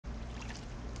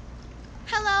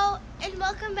Hello and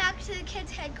welcome back to the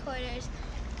kids headquarters.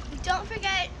 Don't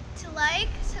forget to like,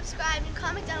 subscribe, and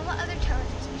comment down what other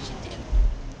challenges we should do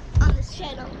on this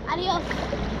channel. Adios.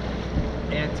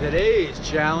 And today's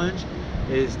challenge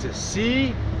is to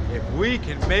see if we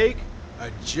can make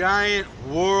a giant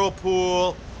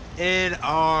whirlpool in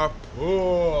our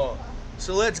pool.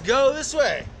 So let's go this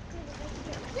way.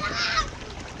 Okay,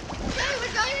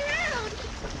 we're going around.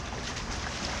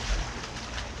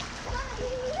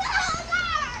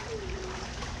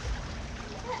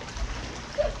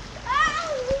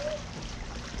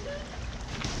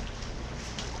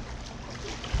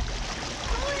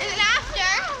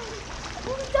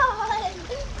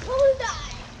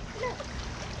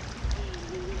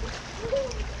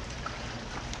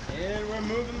 And we're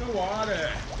moving the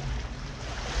water.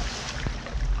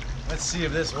 Let's see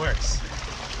if this works.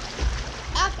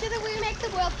 After we make the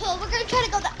whirlpool, we're going to try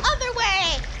to go the other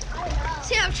way.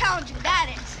 See how challenging that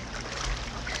is.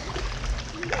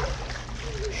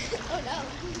 Oh no.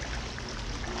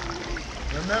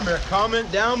 Remember,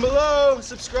 comment down below,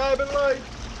 subscribe and like.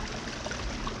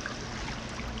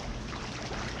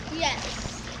 Yes.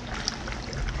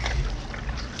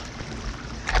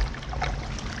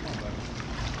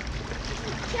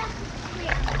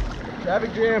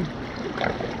 Traffic jam.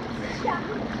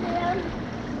 Traffic jam.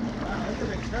 Wow, that's a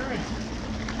big turn.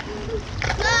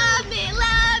 Love me,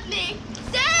 love me.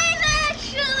 Say that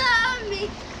you love me.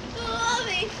 Fool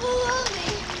me, fool me.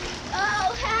 Oh,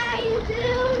 how you do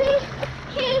me.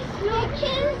 Kiss me,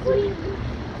 kiss me.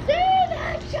 Say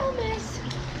that you'll miss.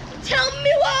 Tell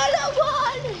me what I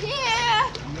want to hear.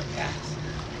 I'm gonna pass.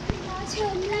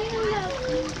 Tell me you love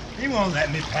me. He won't let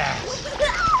me pass.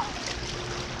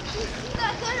 He's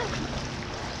not gonna.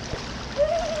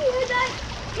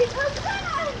 He's not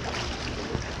gonna.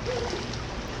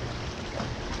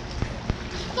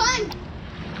 Fun.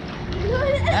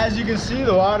 As you can see,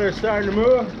 the water is starting to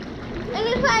move. And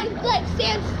if I like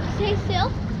stay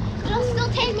still, it'll still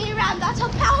take me around. That's how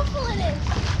powerful it is.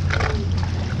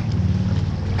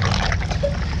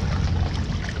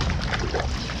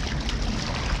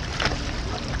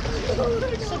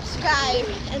 Subscribe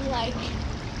and like.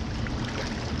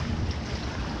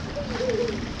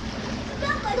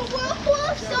 The whirlpool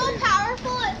is so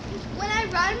powerful. When I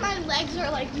run, my legs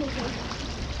are like moving.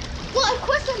 Well, of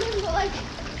course I'm moving, but like.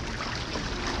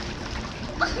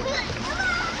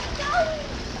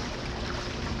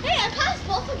 Hey, I passed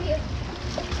both of you.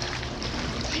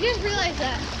 I didn't realize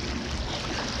that.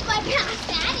 I passed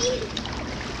Daddy.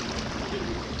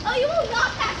 Oh, you will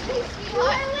not pass me,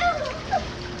 sweetheart. I will.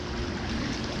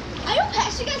 I don't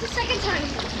pass you guys a second time.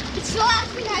 It's the last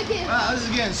thing I do. Wow, this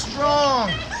is getting strong.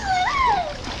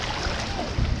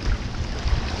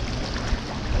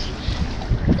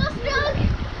 So strong.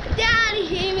 Daddy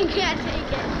even can't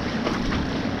take it.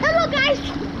 Hello, guys.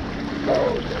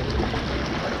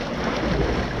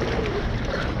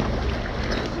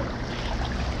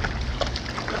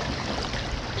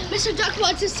 Mr. Duck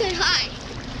wants to say hi.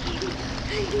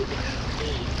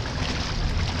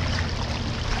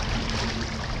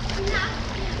 Now,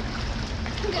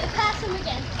 I'm gonna pass him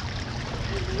again.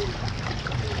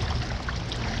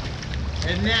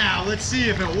 And now, let's see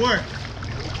if it worked.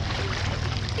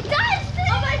 It does!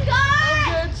 Oh my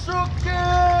God! It's okay!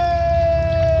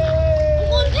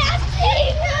 One past me!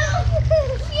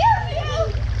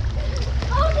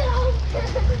 Oh no!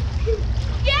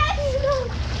 Yes!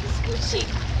 Squishy.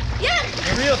 Yes!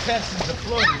 The real test is the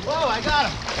floating. Whoa, I got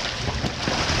him!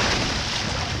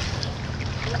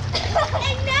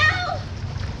 And now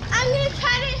I'm gonna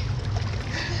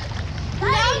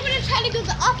try to go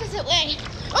the opposite way.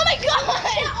 Oh my God! Oh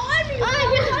my God!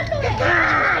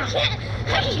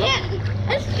 I can't!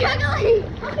 I'm struggling!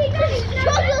 Okay, guys,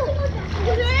 struggle!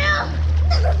 Israel!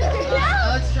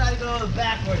 Let's try to go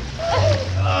backwards.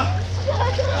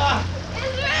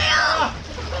 Israel!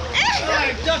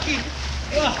 Alright, ducky!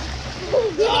 I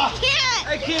can't!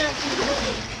 I can't!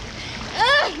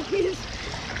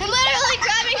 I'm literally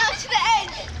grabbing up to the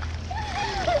edge.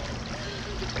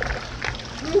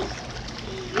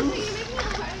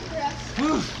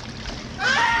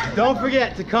 Don't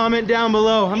forget to comment down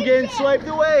below. I'm getting swiped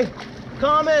away.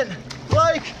 Comment,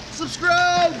 like,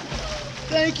 subscribe.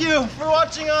 Thank you for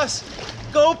watching us.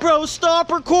 GoPro,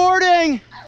 stop recording.